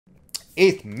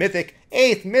8th mythic,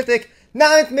 8th mythic,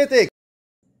 9th mythic.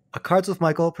 A Cards with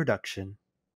Michael production.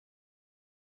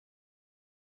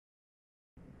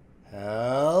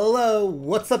 Hello,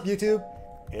 what's up YouTube?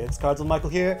 It's Cards with Michael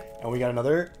here, and we got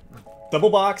another double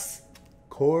box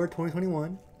Core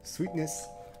 2021 sweetness.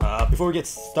 Before we get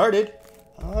started,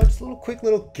 just a quick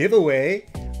little giveaway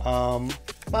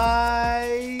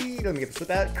by, let me get this with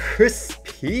that, Chris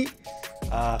P.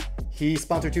 He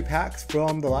sponsored 2 packs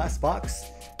from the last box.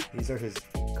 These are his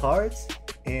cards,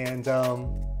 and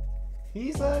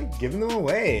he's giving them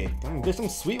away. There's some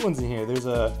sweet ones in here. There's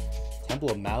a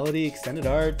Temple of Malady extended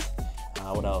art.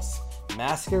 What else?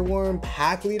 Massacre Worm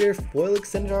Pack Leader foil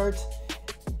extended art.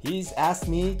 He's asked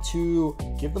me to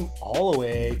give them all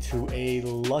away to a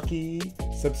lucky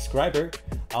subscriber.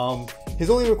 His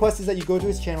only request is that you go to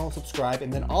his channel, subscribe,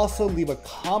 and then also leave a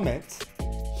comment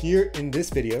here in this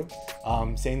video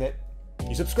saying that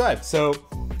you subscribe. So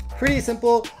pretty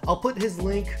simple. I'll put his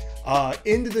link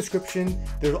in the description.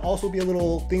 There'll also be a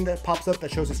little thing that pops up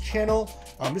that shows his channel.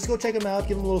 Just go check him out,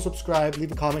 give him a little subscribe,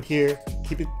 leave a comment here,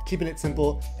 keeping it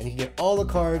simple, and you can get all the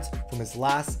cards from his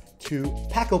last 2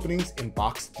 pack openings in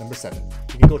box number 7.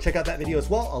 You can go check out that video as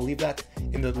well. I'll leave that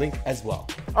in the link as well.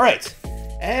 All right,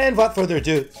 and without further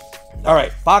ado, all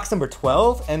right, box number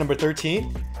 12 and number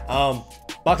 13.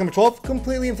 Box number 12,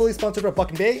 completely and fully sponsored by Buck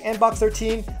and Bay, and box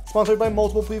 13, sponsored by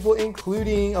multiple people,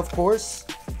 including, of course,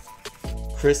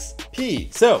 Chris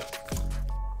P. So,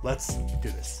 let's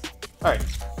do this. All right,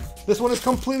 this one is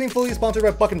completely and fully sponsored by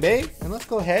Buck and Bay, and let's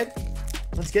go ahead,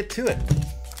 let's get to it.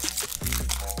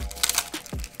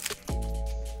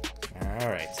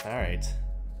 All right.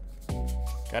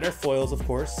 Got our foils, of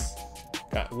course.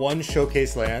 Got 1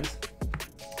 showcase land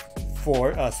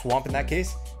for Swamp in that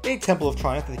case. A Temple of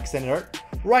Triumph with extended art.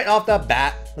 Right off the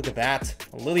bat, look at that.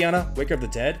 Liliana, Waker of the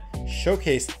Dead,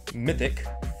 showcase mythic.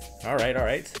 All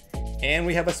right. And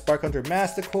we have a Spark Hunter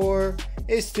Masticore,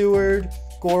 a Steward,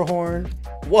 Gorehorn.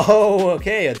 Whoa,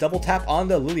 okay, a double tap on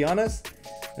the Lilianas.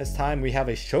 This time we have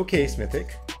a showcase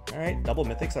mythic. All right, double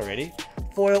mythics already.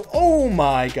 Foil, oh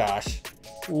my gosh.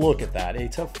 Look at that, a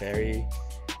Teferi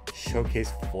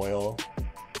showcase foil.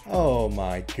 Oh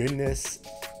my goodness.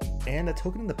 And a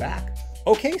token in the back.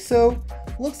 Okay, so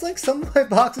looks like some of my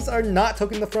boxes are not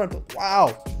token in the front, but wow.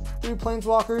 3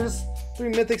 Planeswalkers,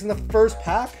 3 mythics in the first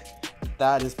pack.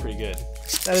 That is pretty good.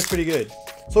 That is pretty good.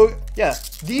 So yeah,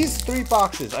 these 3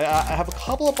 boxes, I have a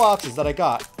couple of boxes that I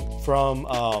got from,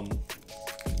 a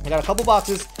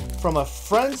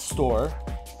friend's store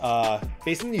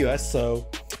based in the US. So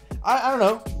I don't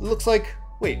know, it looks like,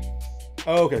 wait.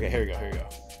 Oh, okay, here we go.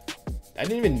 I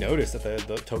didn't even notice that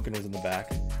the token was in the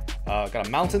back. Got a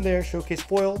Mountain there, showcase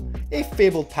foil, a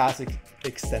Fabled Pass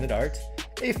extended art,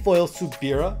 a foil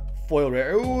Subira, foil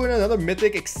rare, ooh, and another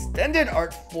mythic extended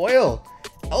art foil,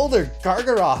 Elder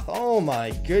Gargaroth. Oh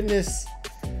my goodness.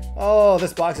 Oh,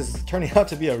 this box is turning out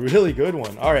to be a really good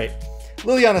one. All right,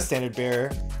 Liliana Standard Bearer,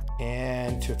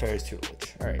 and Teferi's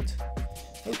Tutelage. All right.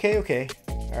 Okay.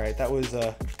 All right, that was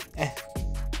All right.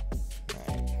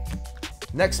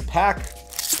 Next pack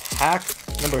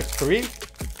number 3.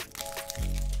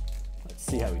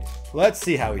 Let's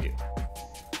see how we do.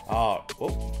 Oh,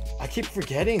 I keep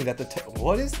forgetting that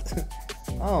what is?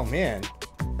 Oh man.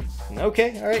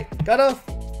 Okay, all right. Got a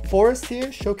Forest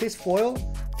here, showcase foil.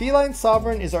 Feline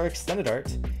Sovereign is our extended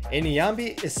art. A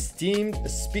Nyambi Esteemed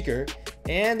Speaker,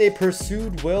 and a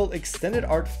Pursued Will extended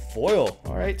art foil.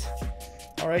 All right.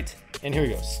 And here we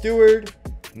go. Steward,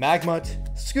 Magmut,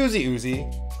 Scoozy Oozy,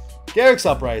 Garrick's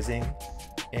Uprising,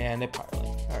 and a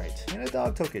Pyroling. All right, and a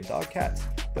dog token, dog cat.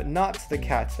 But not the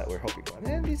cats that we're hoping for.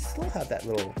 And we still have that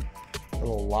little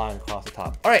line across the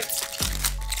top. All right.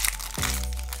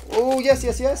 Oh,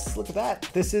 yes. Look at that.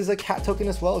 This is a cat token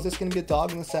as well. Is this going to be a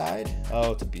dog on the side?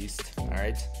 Oh, it's a beast. All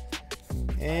right.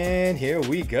 And here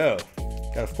we go.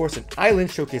 Got, of course, an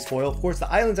island showcase foil. Of course, the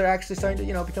islands are actually starting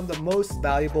to, become the most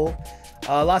valuable.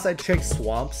 Last I checked,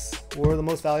 swamps were the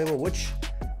most valuable, which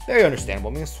very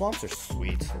understandable. I mean, swamps are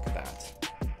sweet. Look at that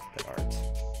art.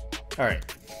 All right.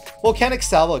 Volcanic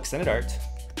Salvo extended art,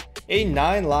 a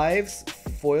 9 lives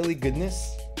foily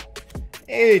goodness,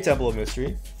 a Temple of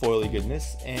Mystery foily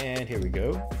goodness, and here we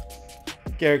go,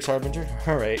 Garrick's Harbinger.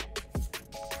 All right,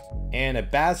 and a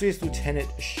Basri's Lieutenant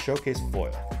showcase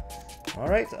foil. All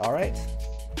right.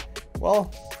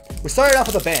 Well, we started off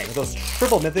with a bang with those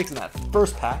triple mythics in that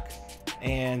first pack,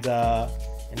 and now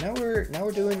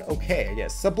we're doing okay, I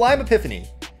guess. Sublime Epiphany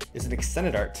is an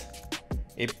extended art,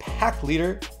 a Pack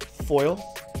Leader foil,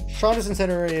 Chandra's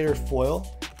Incinerator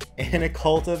foil, and a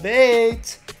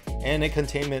Cultivate, and a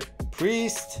Containment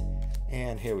Priest,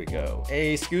 and here we go.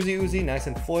 A Scoozy Oozy, nice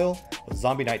and foil, with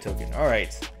Zombie Knight token. All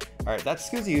right, All right, that's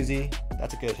Scoozy Oozy.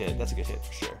 That's a good hit. That's a good hit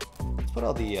for sure. Let's put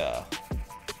all the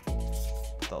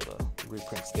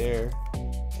reprints there,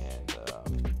 and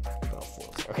put all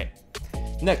foils there. Okay,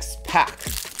 next pack.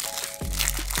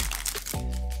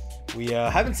 We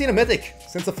haven't seen a mythic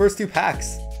since the first 2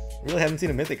 packs. Really haven't seen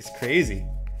a mythic. It's crazy.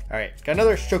 All right, got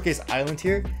another Showcase Island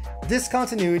here.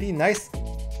 Discontinuity, nice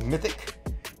mythic,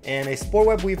 and a Spore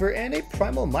Web Weaver, and a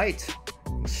Primal Might.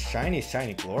 Shiny,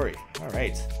 shiny glory. All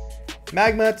right.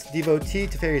 Magmut, Devotee,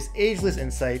 Teferi's Ageless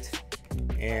Insight,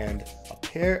 and a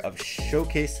pair of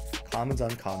Showcase Commons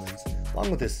Uncommons,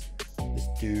 along with this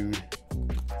dude,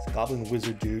 this Goblin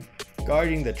Wizard dude,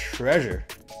 guarding the treasure.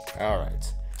 All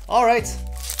right. All right.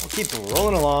 We'll keep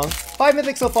rolling along. 5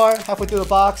 mythics so far, halfway through the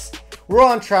box. We're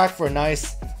on track for a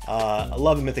nice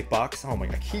 11 mythic box. Oh my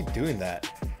god, I keep doing that.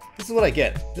 This is what I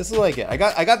get. This is what I get. I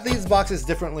got these boxes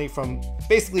differently from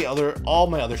basically all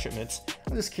my other shipments.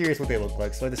 I'm just curious what they look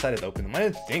like, so I decided to open them. I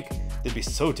didn't think they'd be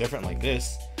so different like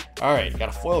this. All right, got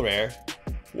a foil rare.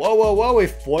 Whoa, whoa, whoa! A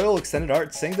foil extended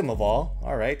art Sanctum of All.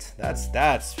 All right,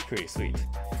 that's pretty sweet.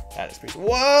 That is pretty sweet.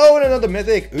 Whoa, and another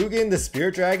mythic. Ugin the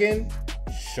Spirit Dragon.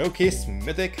 Showcase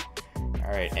mythic. All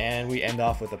right, and we end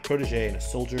off with a Protege and a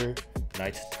Soldier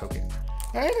Knight token.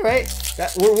 All right.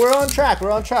 We're on track.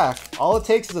 We're on track. All it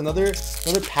takes is another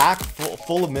pack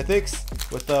full of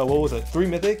mythics with what was it, 3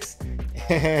 mythics,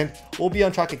 and we'll be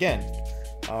on track again.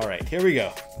 All right, here we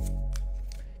go.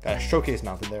 Got a Showcase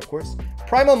Mountain there, of course.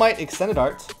 Primal Might extended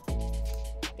art.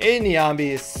 A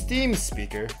Niambi Steam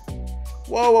Speaker.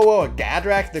 Whoa, whoa, whoa! A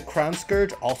Gadrak the Crown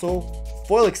Scourge, also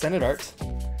foil extended art.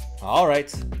 All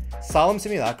right. Solemn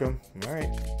Simulacrum. All right.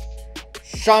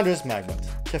 Chandra's Magmut.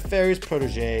 Teferi's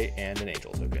Protege, and an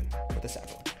Angel token with a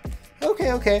sapling.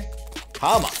 Okay.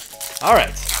 Come on. All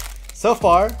right. So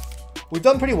far, we've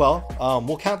done pretty well.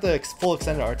 We'll count the full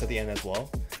extended art at the end as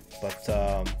well. But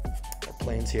our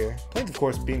planes here. Planes, of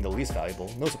course, being the least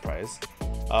valuable. No surprise.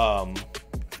 Whoa,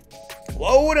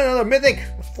 and another mythic.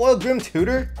 Foil Grim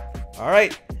Tutor. All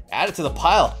right. Add it to the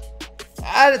pile.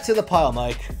 Add it to the pile,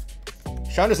 Mike.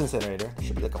 Chandra's Incinerator.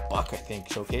 Should be like $1, I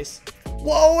think, Showcase.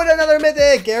 Whoa, and another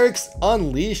mythic! Eric's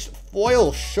Unleashed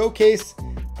Foil Showcase.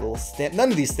 Little stamp.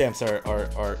 None of these stamps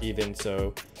are even,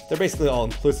 so they're basically all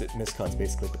implicit miscuts,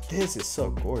 basically. But this is so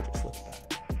gorgeous. Look at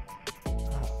that.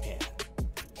 Oh, man.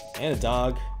 And a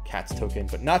dog. Cat's token,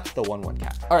 but not the 1/1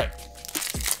 cat. All right.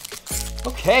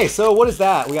 Okay, so what is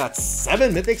that? We got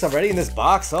 7 mythics already in this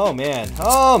box. Oh, man.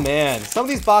 Oh, man. Some of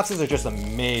these boxes are just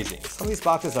amazing. Some of these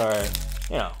boxes are,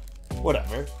 you know,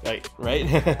 whatever, right?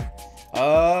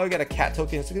 Oh, we got a cat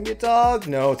token. Is it gonna be a dog?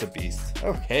 No, it's a beast.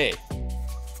 Okay,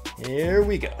 here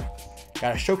we go.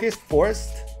 Got a Showcase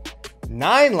Forest,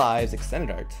 9 lives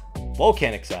extended art,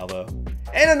 Volcanic Salvo,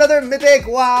 and another mythic.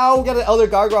 Wow, we got an Elder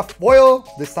Gargoth foil.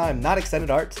 This time not extended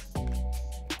art.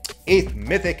 8th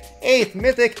mythic,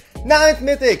 9th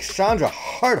mythic. Chandra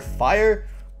Heart of Fire,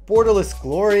 Borderless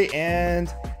Glory,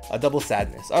 and a double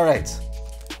Sadness. All right.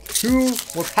 2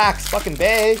 more packs, fucking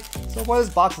bay. So far, this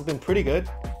box has been pretty good.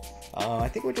 I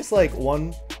think we're just like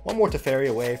one more Teferi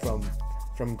away from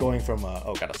going from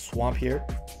oh, got a Swamp here,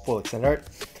 full extended art.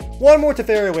 1 more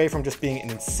Teferi away from just being an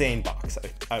insane box,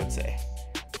 I would say.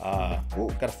 Ooh,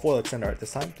 got a foil extended art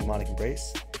this time. Demonic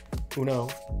Embrace. Uno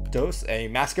Dos, a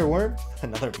Masker Worm,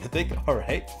 another mythic. All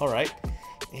right,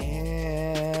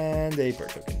 and a bird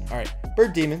token. All right,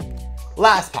 Bird Demon.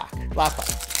 Last pack.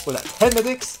 With that 10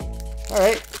 mythics. All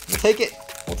right, we'll take it.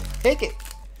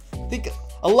 I think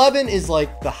 11 is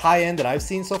like the high end that I've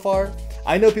seen so far.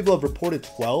 I know people have reported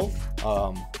 12,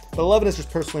 but 11 is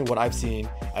just personally what I've seen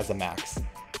as the max.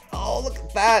 Oh, look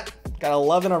at that. Got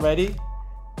 11 already.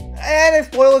 And a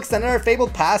foil extended art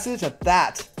Fabled Passage. Now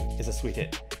that is a sweet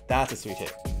hit. That's a sweet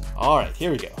hit. All right,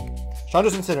 here we go.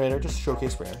 Chandra's Incinerator, just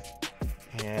Showcase rare.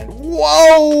 And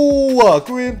whoa!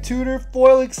 Grim Tutor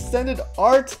foil extended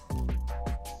art.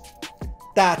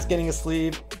 That's getting a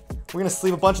sleeve. We're gonna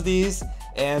sleeve a bunch of these,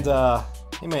 and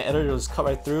my editor will just cut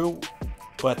right through.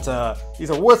 But these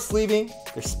are worth sleeving.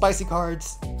 They're spicy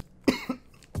cards. I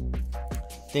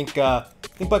think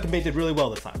Buck and Bait did really well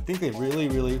this time. I think they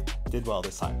really did well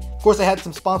this time. Of course, I had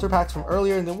some sponsor packs from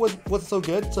earlier, and it wasn't so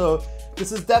good. So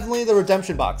this is definitely the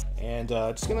redemption box. And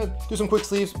just gonna do some quick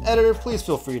sleeves. Editor, please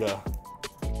feel free to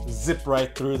zip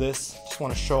right through this. Just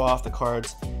want to show off the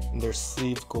cards in their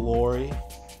sleeved glory.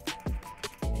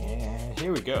 And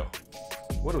here we go.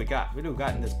 What do we got? What do we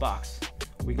got in this box?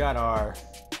 We got our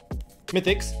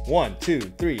mythics. 1, 2,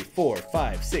 3, 4,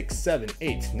 5, 6, 7,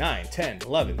 8, 9, 10,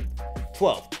 11,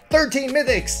 12, 13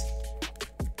 mythics.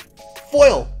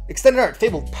 Foil extended art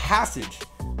Fabled Passage.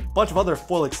 Bunch of other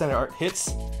foil extended art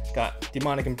hits. Got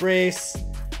Demonic Embrace,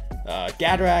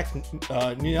 Gadrak,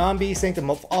 Nyambi, Sanctum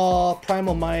of Awe,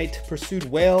 Primal Might, Pursued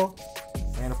Whale,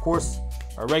 and of course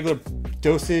our regular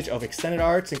dosage of extended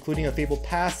arts, including a Fabled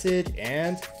Passage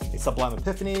and a Sublime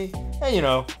Epiphany, and you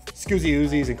know, Scoozy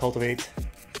Oozys and Cultivate.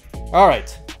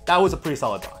 Alright, that was a pretty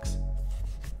solid box.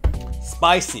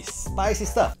 Spicy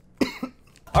stuff.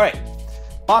 Alright,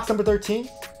 box number 13.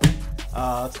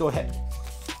 Let's go ahead,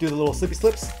 do the little slippy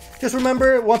slips. Just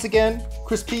remember, once again,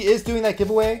 Chris P is doing that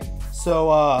giveaway.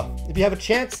 So if you have a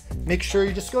chance, make sure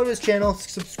you just go to his channel,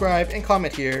 subscribe, and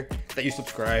comment here that you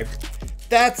subscribed.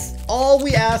 That's all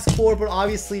we ask for, but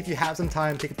obviously if you have some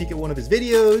time, take a peek at one of his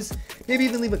videos, maybe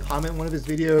even leave a comment in one of his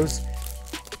videos.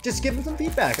 Just give him some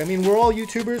feedback. I mean, we're all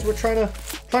YouTubers. We're trying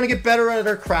to get better at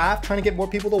our craft, trying to get more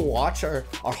people to watch our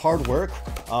hard work.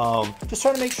 Just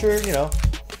trying to make sure, you know,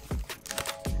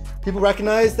 people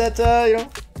recognize that, you know,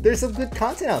 there's some good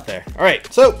content out there. All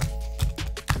right, so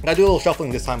I gotta do a little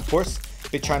shuffling this time, of course.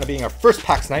 BigChina being our first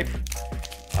pack snipe.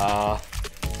 I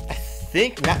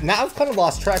think now I've kind of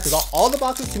lost track because all the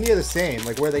boxes to me are the same,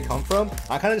 like where they come from.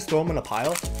 I kind of just throw them in a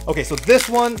pile. Okay, so this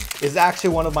one is actually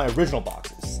one of my original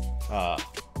boxes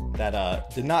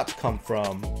that did not come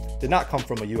from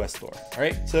a US store. All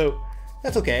right, so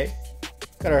that's okay.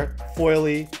 Got our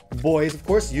foily boys, of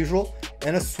course, usual,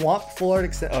 and a Swamp Full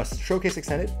Art Showcase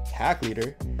Extended Pack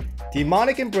Leader,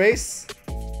 Demonic Embrace,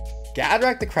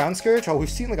 Gadrak the Crown Scourge. Oh, we've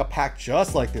seen like a pack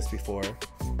just like this before.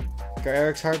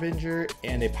 Eric's Harbinger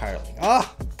and a Pyroling.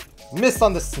 Ah, missed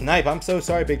on the snipe. I'm so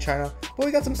sorry, BigChina. But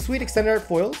we got some sweet extended art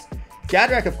foils.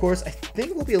 Gadrak, of course, I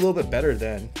think will be a little bit better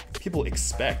than people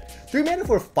expect. 3 mana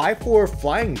for a 5/4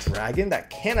 flying dragon that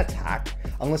can attack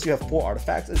unless you have 4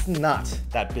 artifacts. It's not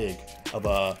that big of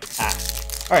a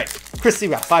ask. All right, Chris C.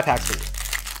 5 packs for you.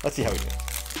 Let's see how we do.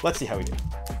 Let's see how we do.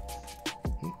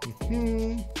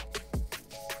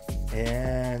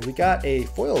 And we got a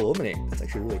foil Illuminate. That's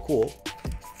actually really cool.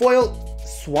 Foil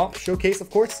Swamp Showcase, of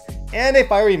course, and a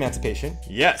Fiery Emancipation.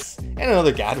 Yes, and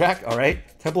another Gadrak. All right,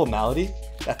 Temple of Malady.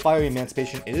 That Fiery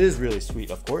Emancipation is really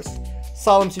sweet, of course.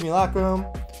 Solemn Simulacrum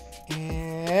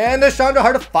and a Chandra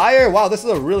Heart of Fire. Wow, this is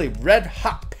a really red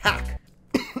hot pack.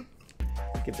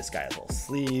 Give this guy a little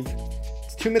sleeve.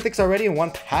 It's 2 mythics already in 1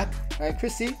 pack. All right,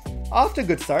 Chrissy, off to a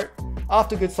good start. Off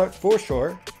to a good start for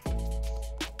sure.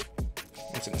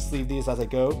 I'm just gonna sleeve these as I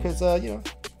go because you know,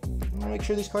 I want to make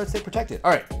sure these cards stay protected. All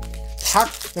right,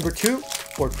 pack number 2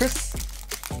 for Chris.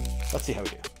 Let's see how we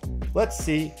do. Let's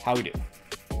see how we do.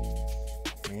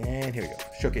 And here we go.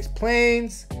 Showcase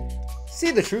Plains.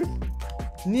 See the Truth.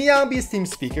 Nyambi's Team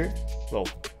Speaker. Well,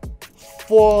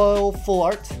 foil full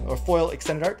art or foil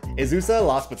extended art. Azusa,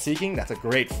 Lost But Seeking. That's a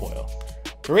great foil.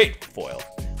 Great foil.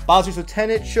 Bowser's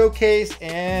Lieutenant Showcase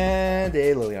and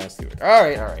a Liliana Stewart. All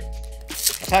right, all right.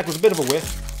 Attack was a bit of a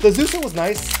whiff. The Azusa was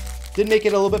nice. Did make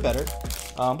it a little bit better.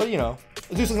 But you know,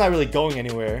 Azusa's not really going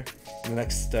anywhere in the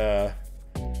next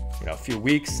you know, few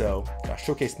weeks. So got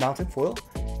Showcase Mountain foil.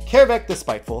 Karavek the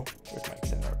Spiteful. Where's my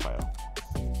extended art pile?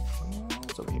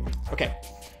 It's over here. Okay.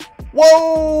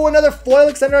 Whoa! Another foil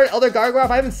extended art Elder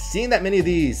Gargoyle. I haven't seen that many of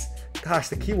these. Gosh,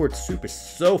 the keyword soup is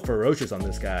so ferocious on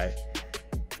this guy.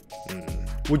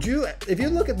 Would you, if you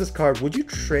look at this card, would you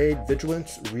trade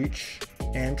Vigilance, Reach,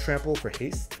 and Trample for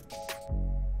Haste?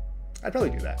 I'd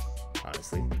probably do that,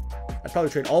 honestly. I'd probably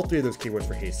trade all 3 of those keywords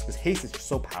for Haste, because Haste is just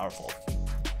so powerful.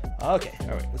 Okay,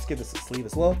 alright, let's give this a sleeve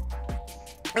as well.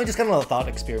 And just kind of a thought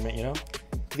experiment, you know?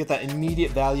 To get that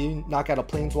immediate value, knock out a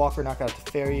Planeswalker, knock out a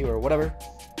Teferi, or whatever.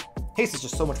 Haste is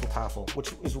just so much more powerful,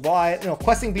 which is why, you know,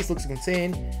 Questing Beast looks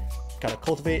insane. Gotta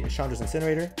Cultivate, Chandra's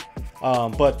Incinerator.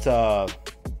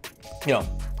 You know,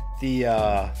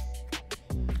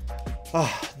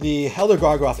 the Elder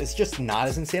Gargoyle is just not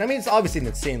as insane. I mean, it's obviously an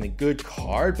insanely good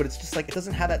card, but it's just like, it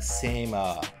doesn't have that same,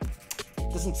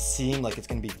 it doesn't seem like it's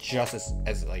going to be just as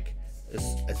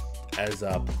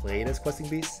played as Questing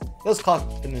Beast. It does cost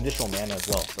an additional mana as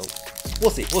well, so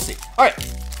we'll see, we'll see. All right,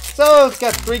 so it's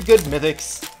got 3 good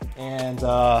mythics and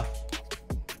a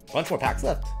bunch more packs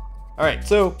left. All right,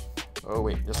 so, oh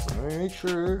wait, just to make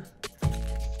sure.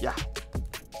 Yeah.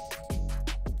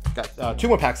 Got 2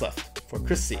 more packs left for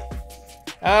Chris C.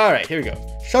 All right, here we go.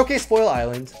 Showcase Foil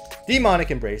Island,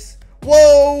 Demonic Embrace.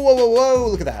 Whoa, whoa, whoa, whoa!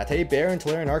 Look at that. Hey, Baron,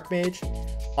 Tolarian Archmage.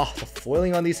 Oh, the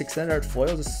foiling on these extended art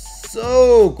foils is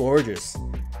so gorgeous.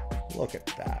 Look at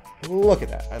that. Look at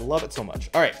that. I love it so much.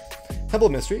 All right, Temple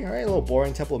of Mystery. All right, a little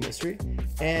boring Temple of Mystery.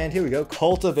 And here we go.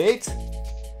 Cultivate,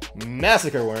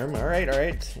 Massacre Worm. All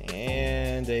right,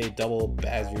 and a double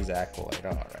Bazir's Acolyte.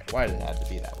 All right, why did it have to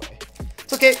be that way?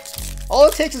 It's okay. All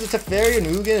it takes is a Teferi and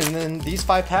Ugin, and then these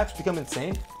 5 packs become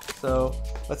insane. So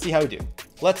let's see how we do.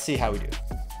 Let's see how we do.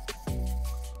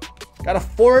 Got a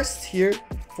Forest here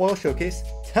foil showcase,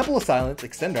 Temple of Silence,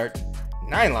 extend art,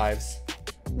 9 lives.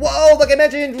 Whoa, like I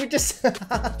mentioned, we just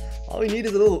all we need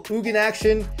is a little Ugin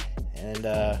action and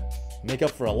make up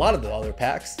for a lot of the other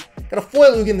packs. Got a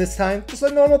foil Ugin this time, just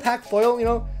a normal pack foil, you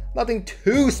know, nothing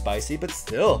too spicy, but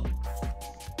still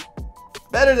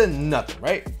better than nothing,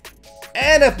 right?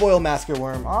 And a foil Masker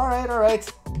Worm. All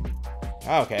right.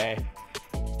 Okay,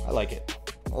 I like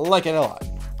it. I like it a lot.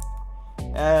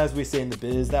 As we say in the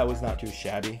biz, that was not too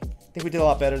shabby. I think we did a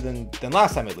lot better than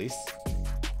last time, at least.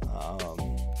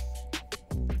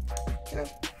 You know,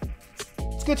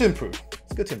 it's good to improve.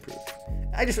 It's good to improve.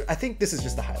 I think this is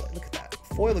just the highlight. Look at that.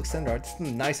 Foil extend art. This is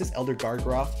the nicest Elder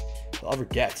Gargroth you'll ever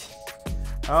get.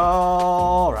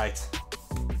 All right.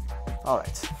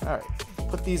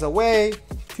 Put these away.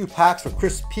 2 packs for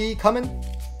Chris P coming.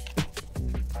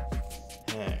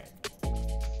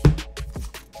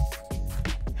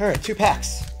 All right, 2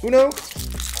 packs. Uno.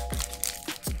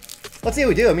 Let's see how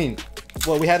we do. I mean,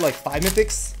 well, we had like 5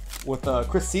 mythics with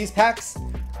Chris C's packs.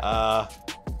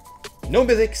 No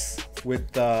mythics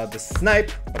with the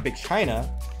Snipe of BigChina,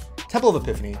 Temple of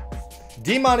Epiphany,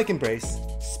 Demonic Embrace,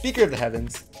 Speaker of the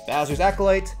Heavens, Bowser's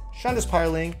Acolyte, Chandra's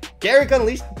Pyroling, Garrick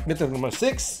Unleashed, mythic number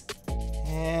 6,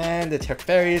 and the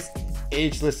Teferi's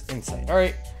Ageless Insight. All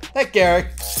right, that Garrick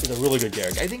is a really good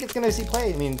Garrick. I think it's gonna see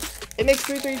play. I mean, it makes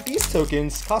 3/3 beast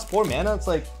tokens, cost 4 mana. It's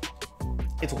like,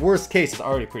 its worst case is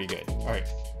already pretty good. All right,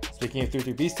 speaking of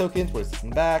 3/3 beast tokens, what is this in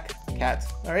the back? Cat.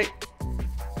 All right.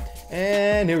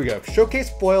 And here we go.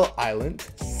 Showcase Foil Island,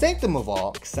 Sanctum of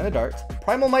All, Extended Art,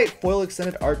 Primal Might, Foil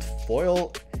Extended Art,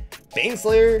 Foil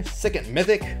Baneslayer, second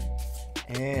Mythic,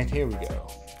 and here we go.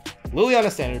 Liliana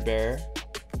Standard Bearer,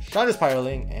 Chandra's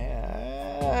Pyroling,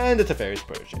 and the Teferi's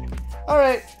Protege.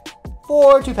 Alright,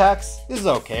 for 2 packs, this is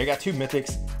okay. I got 2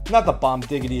 Mythics, not the bomb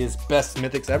diggity's best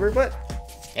Mythics ever, but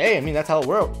hey, I mean, that's how it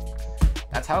works.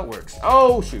 That's how it works.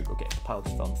 Oh, shoot. Okay, the pile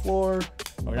just fell on the floor.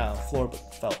 Or not on the floor,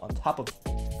 but fell on top of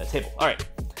the table. All right.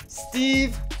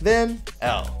 Steve, then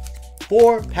L.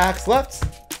 4 packs left.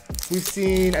 We've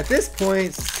seen, at this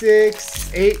point,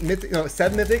 7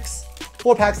 mythics.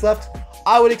 4 packs left.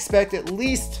 I would expect at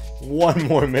least 1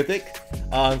 more mythic.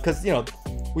 Because, you know,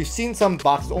 we've seen some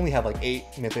boxes only have like 8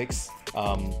 mythics.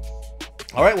 All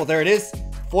right, well, there it is.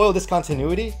 Foil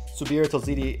Discontinuity. Subira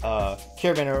Tolzidi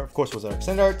Caravaner, of course, was our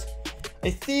extend art. A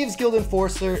Thieves Guild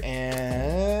Enforcer,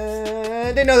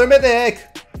 and another mythic!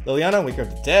 Liliana, Waker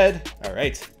of the Dead.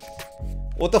 Alright.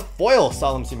 With the foil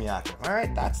Solemn Simulacrum.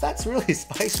 Alright, that's really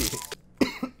spicy.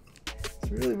 It's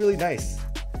really nice.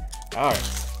 Alright.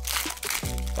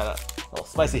 Got a little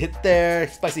spicy hit there,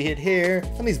 spicy hit here.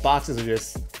 Some of these boxes are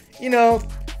just, you know,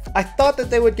 I thought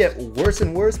that they would get worse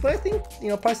and worse, but I think, you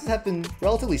know, prices have been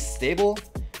relatively stable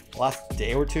the last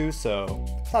day or 2, so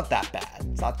it's not that bad.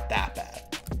 It's not that bad.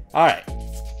 All right,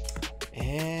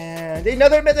 and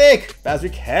another mythic,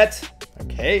 Basric Het,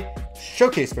 okay,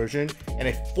 showcase version, and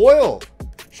a foil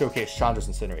showcase Chandra's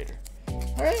Incinerator.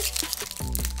 All right,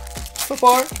 so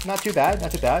far, not too bad,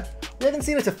 not too bad. We haven't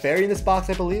seen a Teferi in this box,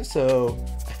 I believe, so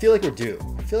I feel like we're due.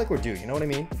 You know what I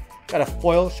mean? Got a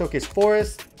foil showcase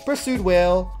Forest, Pursued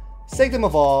Whale, Sanctum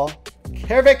of All,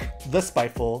 Kervik the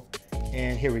Spiteful,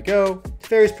 and here we go,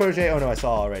 Teferi's Protege, oh no, I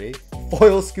saw already.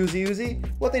 Foil Scoozy Oozy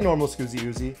with a normal Scoozy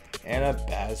Oozy and a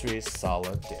Basri's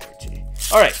Solidarity.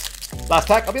 Alright, last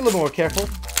pack. I'll be a little more careful.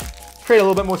 Create a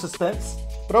little bit more suspense.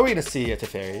 But are we going to see a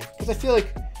Teferi? Because I feel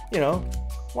like, you know,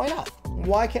 why not?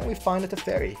 Why can't we find a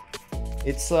Teferi?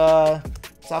 It's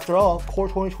after all, Core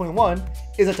 2021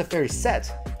 is a Teferi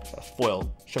set. A foil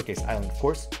Showcase Island, of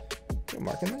course. Are you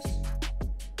marking this?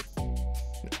 No,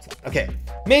 it's not. Okay,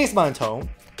 Maze Monotone.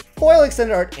 Foil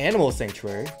Extended Art Animal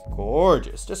Sanctuary.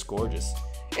 Gorgeous, just gorgeous.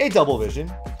 A Double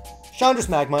Vision. Chandra's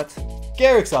Magmut.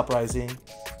 Garrick's Uprising.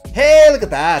 Hey, look at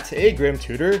that. A Grim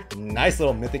Tutor. Nice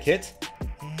little mythic hit.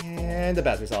 And the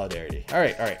Basri's Solidarity.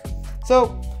 Alright.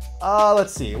 So,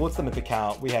 let's see. What's the mythic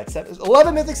count? We had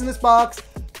 11 mythics in this box.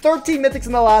 13 mythics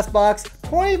in the last box.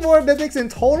 24 mythics in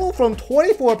total from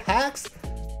 24 packs.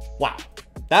 Wow.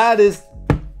 That is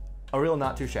a real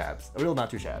not too shabs.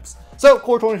 So,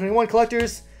 Core 2021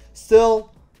 collectors.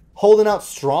 Still holding out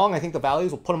strong. I think the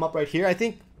values will put them up right here. I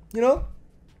think, you know,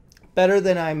 better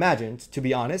than I imagined, to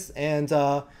be honest. And,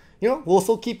 you know, we'll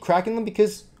still keep cracking them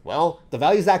because, well, the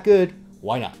value's that good.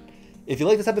 Why not? If you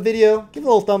like this type of video, give it a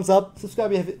little thumbs up.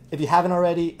 Subscribe if you haven't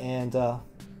already. And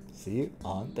see you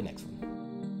on the next one.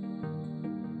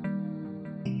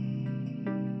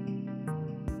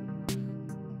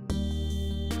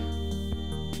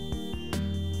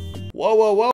 Whoa.